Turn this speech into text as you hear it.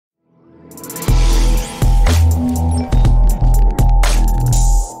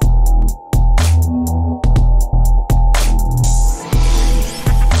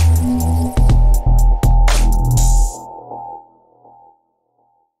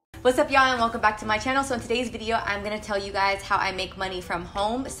What's up, y'all, and welcome back to my channel. So in today's video, I'm gonna tell you guys how I make money from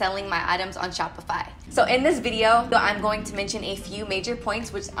home selling my items on Shopify. So in this video, I'm going to mention a few major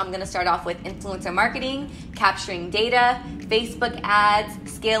points, which I'm gonna start off with influencer marketing, capturing data, Facebook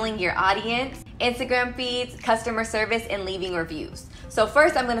ads, scaling your audience, Instagram feeds, customer service, and leaving reviews. So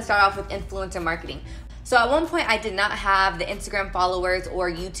first, I'm gonna start off with influencer marketing. So at one point, I did not have the Instagram followers or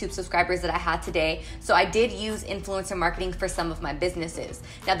YouTube subscribers that I had today. So I did use influencer marketing for some of my businesses.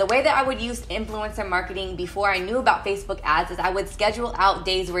 Now, the way that I would use influencer marketing before I knew about Facebook ads is I would schedule out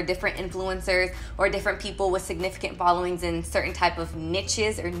days where different influencers or different people with significant followings in certain type of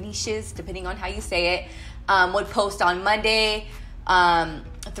niches, depending on how you say it, would post on Monday,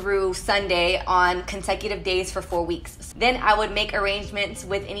 through Sunday on consecutive days for 4 weeks. Then I would make arrangements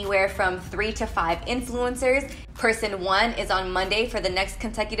with anywhere from 3 to 5 influencers. Person 1 is on Monday for the next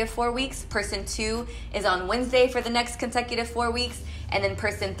consecutive 4 weeks. Person 2 is on Wednesday for the next consecutive 4 weeks. And then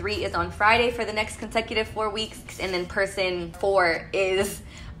person 3 is on Friday for the next consecutive 4 weeks. And then person 4 is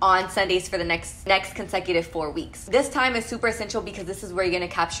on Sundays for the next consecutive 4 weeks. This time is super essential because this is where you're gonna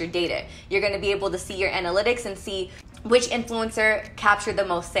capture data. You're gonna be able to see your analytics and see which influencer captured the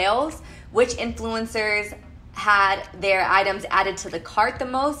most sales, which influencers had their items added to the cart the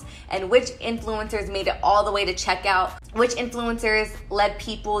most, and which influencers made it all the way to checkout, which influencers led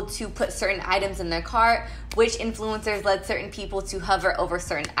people to put certain items in their cart, which influencers led certain people to hover over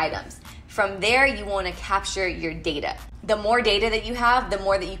certain items. From there, you want to capture your data. The more data that you have, the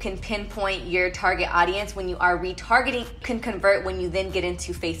more that you can pinpoint your target audience when you are retargeting, can convert when you then get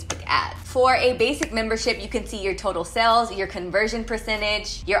into Facebook ads. For a basic membership, you can see your total sales, your conversion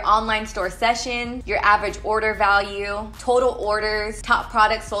percentage, your online store session, your average order value, total orders, top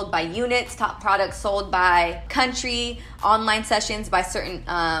products sold by units, top products sold by country, online sessions by certain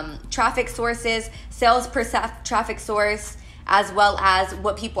traffic sources, sales per traffic source, as well as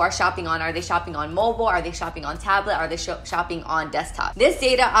what people are shopping on. Are they shopping on mobile? Are they shopping on tablet? Are they shopping on desktop? This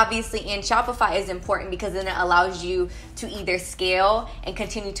data obviously in Shopify is important because then it allows you to either scale and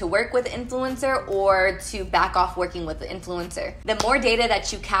continue to work with an influencer or to back off working with the influencer. The more data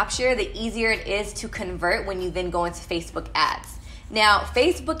that you capture, the easier it is to convert when you then go into Facebook ads. Now,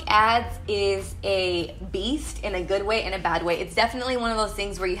 Facebook ads is a beast in a good way and a bad way. It's definitely one of those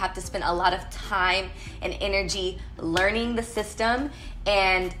things where you have to spend a lot of time and energy learning the system,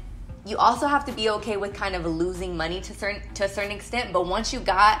 and you also have to be okay with kind of losing money to a certain extent. But once you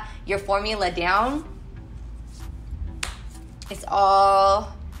got your formula down, it's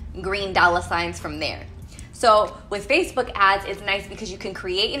all green dollar signs from there. So with Facebook ads, it's nice because you can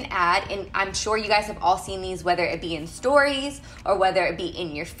create an ad, and I'm sure you guys have all seen these, whether it be in stories or whether it be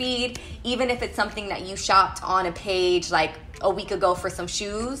in your feed, even if it's something that you shopped on a page like a week ago for some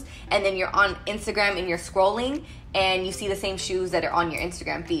shoes, and then you're on Instagram and you're scrolling and you see the same shoes that are on your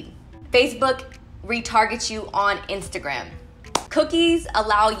Instagram feed. Facebook retargets you on Instagram. Cookies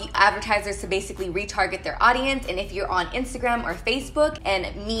allow you advertisers to basically retarget their audience, and if you're on Instagram or Facebook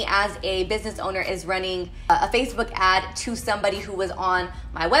and me as a business owner is running a Facebook ad to somebody who was on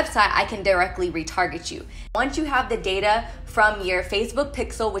my website, I can directly retarget you. Once you have the data from your Facebook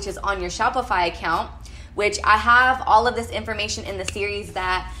pixel, which is on your Shopify account, which I have all of this information in the series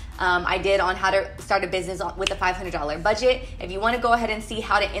that I did on how to start a business with a $500 budget. If you want to go ahead and see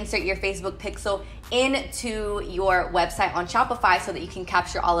how to insert your Facebook pixel into your website on Shopify so that you can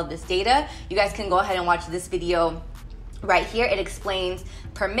capture all of this data, you guys can go ahead and watch this video right here. It explains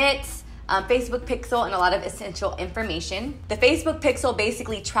permits, Facebook pixel, and a lot of essential information. The Facebook pixel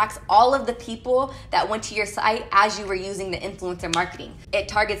basically tracks all of the people that went to your site as you were using the influencer marketing. It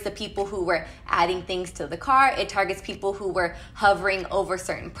targets the people who were adding things to the cart. It targets people who were hovering over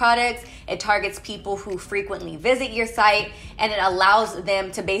certain products. It targets people who frequently visit your site, and it allows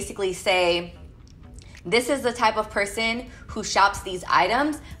them to basically say, this is the type of person who shops these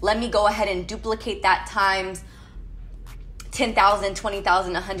items. Let me go ahead and duplicate that times 10,000,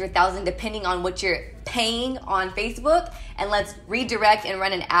 20,000, 100,000, depending on what you're paying on Facebook, and let's redirect and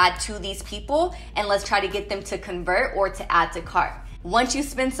run an ad to these people, and let's try to get them to convert or to add to cart. Once you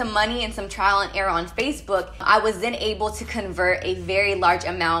spend some money and some trial and error on Facebook, I was then able to convert a very large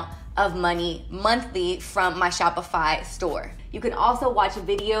amount of money monthly from my Shopify store. You can also watch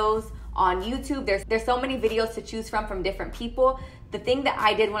videos on YouTube. There's so many videos to choose from different people. The thing that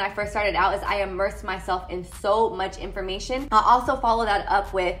I did when I first started out is I immersed myself in so much information. I'll also follow that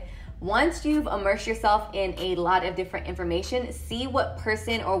up with, once you've immersed yourself in a lot of different information, see what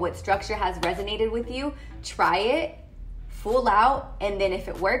person or what structure has resonated with you, try it full out, and then if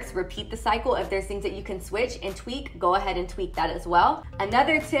it works, repeat the cycle. If there's things that you can switch and tweak, go ahead and tweak that as well.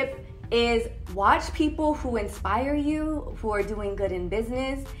 Another tip is watch people who inspire you, who are doing good in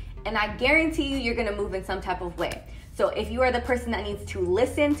business, and I guarantee you, you're gonna move in some type of way. So if you are the person that needs to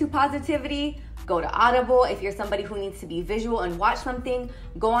listen to positivity, go to Audible. If you're somebody who needs to be visual and watch something,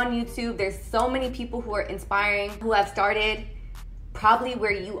 go on YouTube. There's so many people who are inspiring, who have started probably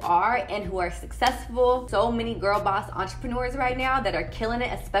where you are and who are successful. So many girl boss entrepreneurs right now that are killing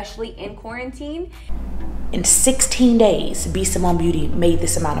it, especially in quarantine. In 16 days, Be Simone Beauty made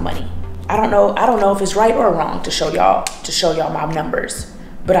this amount of money. I don't know if it's right or wrong to show y'all my numbers.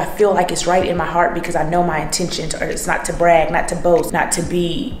 But I feel like it's right in my heart because I know my intentions are, it's not to brag, not to boast, not to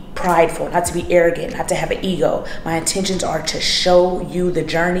be prideful, not to be arrogant, not to have an ego. My intentions are to show you the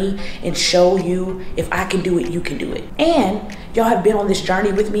journey and show you if I can do it, you can do it. And y'all have been on this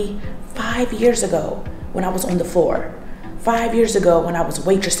journey with me 5 years ago when I was on the floor. 5 years ago when I was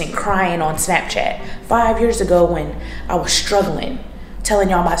waitressing, crying on Snapchat. 5 years ago when I was struggling, telling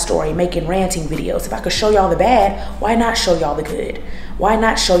y'all my story, making ranting videos. If I could show y'all the bad, why not show y'all the good? Why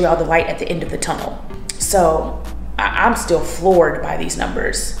not show y'all the light at the end of the tunnel? So I'm still floored by these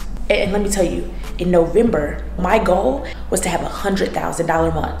numbers. And let me tell you, in November, my goal was to have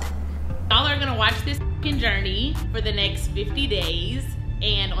 $100,000 month. Y'all are gonna watch this journey for the next 50 days.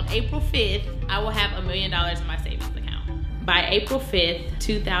 And on April 5th, I will have $1 million in my savings account. By April 5th,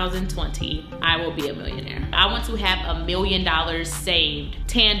 2020, I will be a millionaire. I want to have $1 million saved,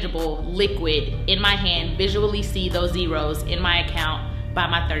 tangible, liquid, in my hand, visually see those zeros in my account by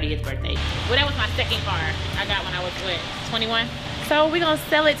my 30th birthday. Well, that was my second car I got when I was, what, 21? So we're gonna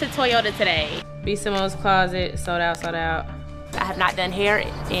sell it to Toyota today. Be Simone's Closet, sold out, sold out. I have not done hair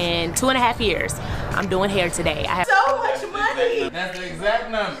in 2.5 years. I'm doing hair today. I have So much money. That's the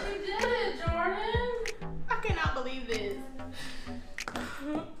exact number. You did it, Jordan. I cannot believe this.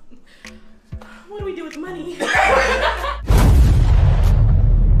 What do we do with money?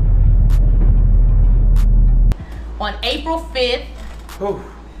 On April 5th, Ooh.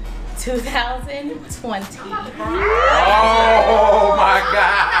 2020. Oh my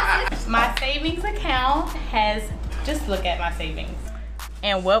God. My savings account has, just look at my savings.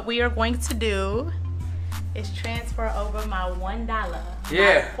 And what we are going to do is transfer over my $1.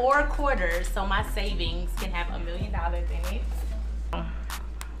 Yeah. My 4 quarters, so my savings can have $1 million in it.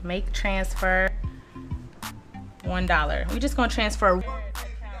 Make transfer $1. We're just gonna transfer.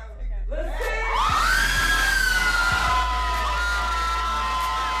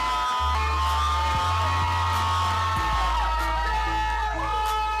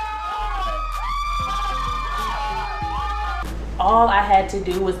 All I had to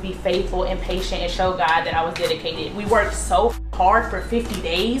do was be faithful and patient and show God that I was dedicated. We worked so hard for 50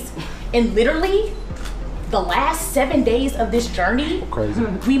 days, and literally the last 7 days of this journey, Crazy.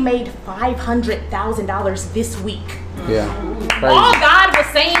 we made $500,000 this week. Yeah. All Crazy. God was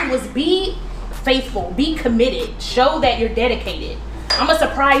saying was be faithful, be committed, show that you're dedicated. I'm gonna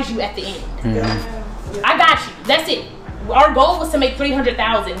surprise you at the end. Mm-hmm. I got you, that's it. Our goal was to make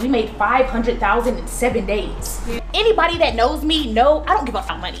 $300,000. We made $500,000 in 7 days. Anybody that knows me know I don't give up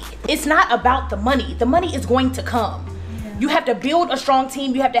on money. It's not about the money. The money is going to come. You have to build a strong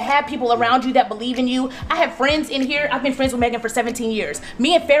team. You have to have people around you that believe in you. I have friends in here. I've been friends with Megan for 17 years.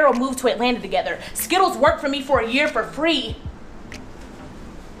 Me and Pharaoh moved to Atlanta together. Skittles worked for me for a year for free.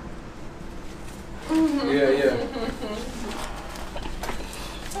 Yeah.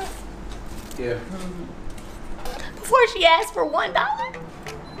 Yeah. Before she asked for $1.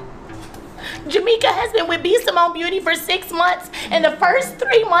 Jamaica has been with Be Simone Beauty for 6 months, and the first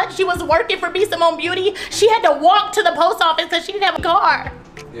 3 months she was working for Be Simone Beauty, she had to walk to the post office because she didn't have a car.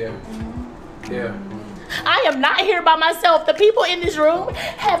 Yeah. Yeah. I am not here by myself. The people in this room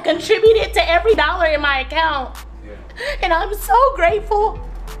have contributed to every dollar in my account. Yeah. And I'm so grateful.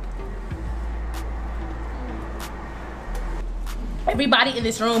 Everybody in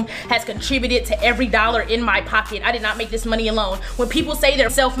this room has contributed to every dollar in my pocket. I did not make this money alone. When people say they're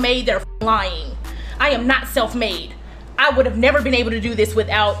self-made, they're lying. I am not self-made. I would have never been able to do this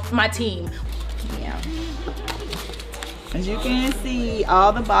without my team. Yeah. As you can see,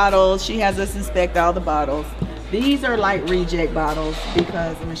 all the bottles, she has us inspect all the bottles. These are like reject bottles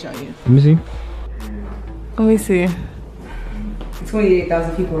because, let me show you. Let me see. Let me see.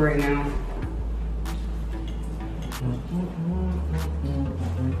 28,000 people right now.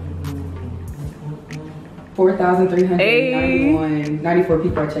 $4,391. 94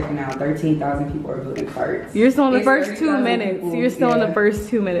 people are checking out. 13,000 people are building carts. You're still in the It's first 2 30,000 minutes. people. You're still in Yeah. the first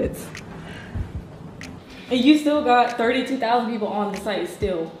 2 minutes. And you still got 32,000 people on the site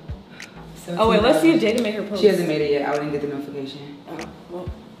still. Oh wait, let's see if Jada made her post. She hasn't made it yet. I didn't get the notification. Oh, well.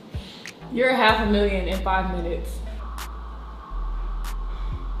 You're 500,000 in 5 minutes.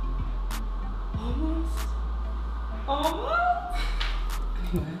 Almost.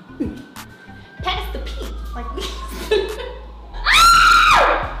 Pass the pee. Like this.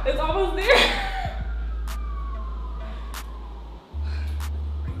 It's almost there.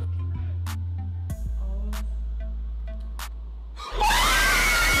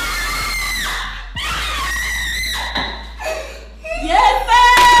 Yes, sir!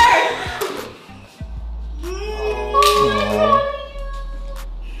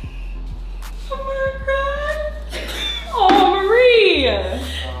 Oh, Marie!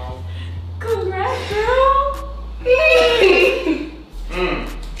 Congrats, girl!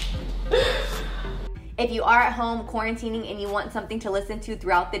 If you are at home quarantining and you want something to listen to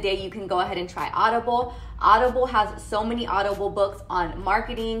throughout the day, you can go ahead and try Audible. Audible has so many Audible books on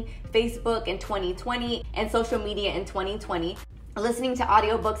marketing, Facebook in 2020, and social media in 2020. Listening to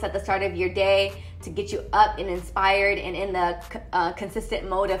audiobooks at the start of your day to get you up and inspired and in the consistent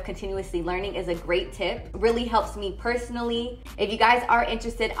mode of continuously learning is a great tip. Really helps me personally. If you guys are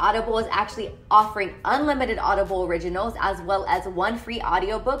interested, Audible is actually offering unlimited Audible originals as well as one free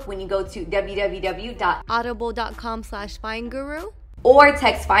audiobook when you go to www.audible.com/FindGuru. or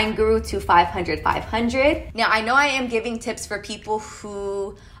text FindGuru to 500-500. Now, I know I am giving tips for people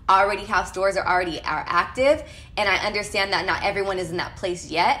who already have stores or already are active, and I understand that not everyone is in that place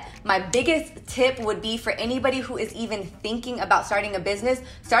yet. My biggest tip would be for anybody who is even thinking about starting a business,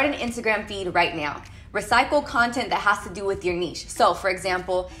 start an Instagram feed right now. Recycle content that has to do with your niche. So for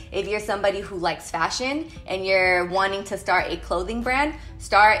example, if you're somebody who likes fashion and you're wanting to start a clothing brand,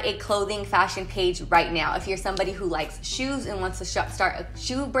 start a clothing fashion page right now. If you're somebody who likes shoes and wants to start a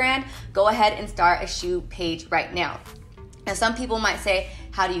shoe brand, go ahead and start a shoe page right now. And some people might say,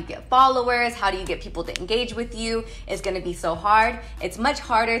 how do you get followers? How do you get people to engage with you? It's gonna be so hard. It's much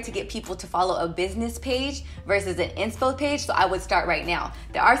harder to get people to follow a business page versus an inspo page, so I would start right now.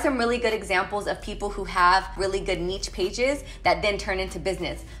 There are some really good examples of people who have really good niche pages that then turn into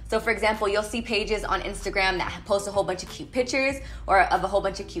business. So for example, you'll see pages on Instagram that post a whole bunch of cute pictures or of a whole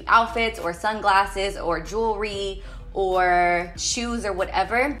bunch of cute outfits or sunglasses or jewelry or shoes or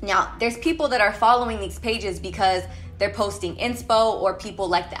whatever. Now, there's people that are following these pages because they're posting inspo or people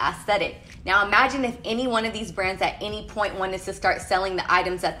like the aesthetic. Now imagine if any one of these brands at any point wanted to start selling the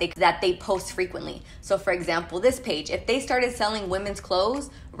items that they post frequently. So for example, this page, if they started selling women's clothes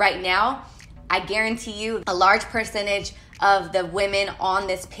right now, I guarantee you a large percentage of the women on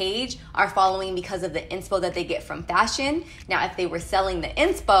this page are following because of the inspo that they get from fashion. Now, if they were selling the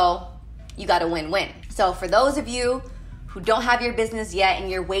inspo, you got a win-win. So for those of you who don't have your business yet and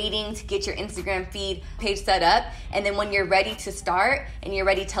you're waiting to get your Instagram feed page set up, and then when you're ready to start and you're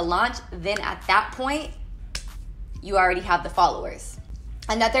ready to launch, then at that point, you already have the followers.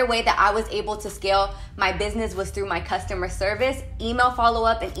 Another way that I was able to scale my business was through my customer service, email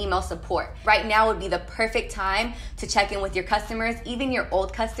follow-up, and email support. Right now would be the perfect time to check in with your customers, even your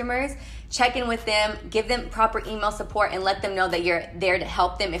old customers. Check in with them, give them proper email support, and let them know that you're there to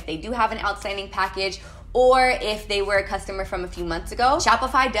help them if they do have an outstanding package or if they were a customer from a few months ago.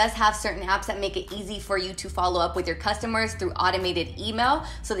 Shopify does have certain apps that make it easy for you to follow up with your customers through automated email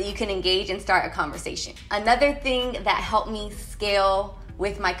so that you can engage and start a conversation. Another thing that helped me scale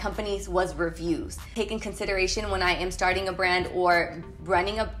with my companies was reviews. Take in consideration when I am starting a brand or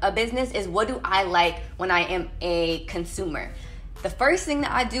running a business is, what do I like when I am a consumer? The first thing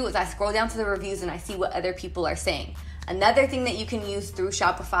that I do is I scroll down to the reviews and I see what other people are saying. Another thing that you can use through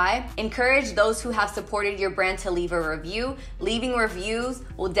Shopify, encourage those who have supported your brand to leave a review. Leaving reviews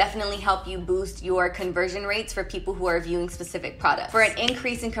will definitely help you boost your conversion rates for people who are viewing specific products, for an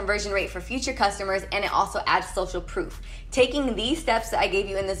increase in conversion rate for future customers, and it also adds social proof. Taking these steps that I gave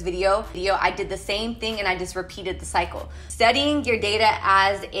you in this video, I did the same thing and I just repeated the cycle. Studying your data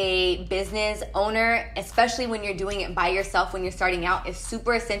as a business owner, especially when you're doing it by yourself when you're starting out, is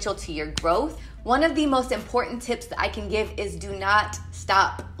super essential to your growth. One of the most important tips that I can give is do not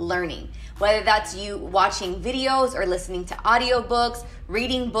stop learning. Whether that's you watching videos or listening to audiobooks,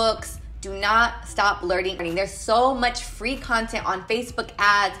 reading books, do not stop learning. There's so much free content on Facebook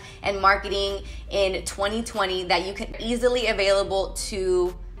ads and marketing in 2020 that you can easily available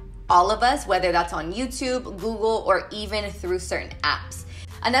to all of us, whether that's on YouTube, Google, or even through certain apps.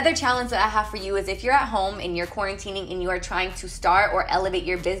 Another challenge that I have for you is if you're at home and you're quarantining and you are trying to start or elevate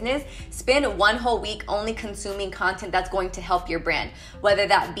your business, spend one whole week only consuming content that's going to help your brand, whether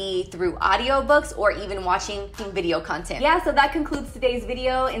that be through audiobooks or even watching video content. Yeah, so that concludes today's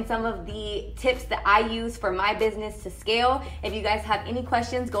video and some of the tips that I use for my business to scale. If you guys have any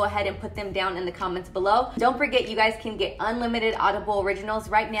questions, go ahead and put them down in the comments below. Don't forget, you guys can get unlimited Audible originals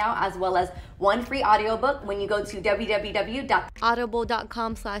right now, as well as one free audiobook when you go to www.audible.com/FindGuru.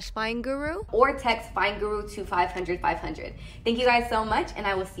 shopify.com/findguru or text findguru to 500-500. Thank you guys so much, and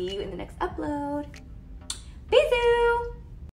I will see you in the next upload. Peace out.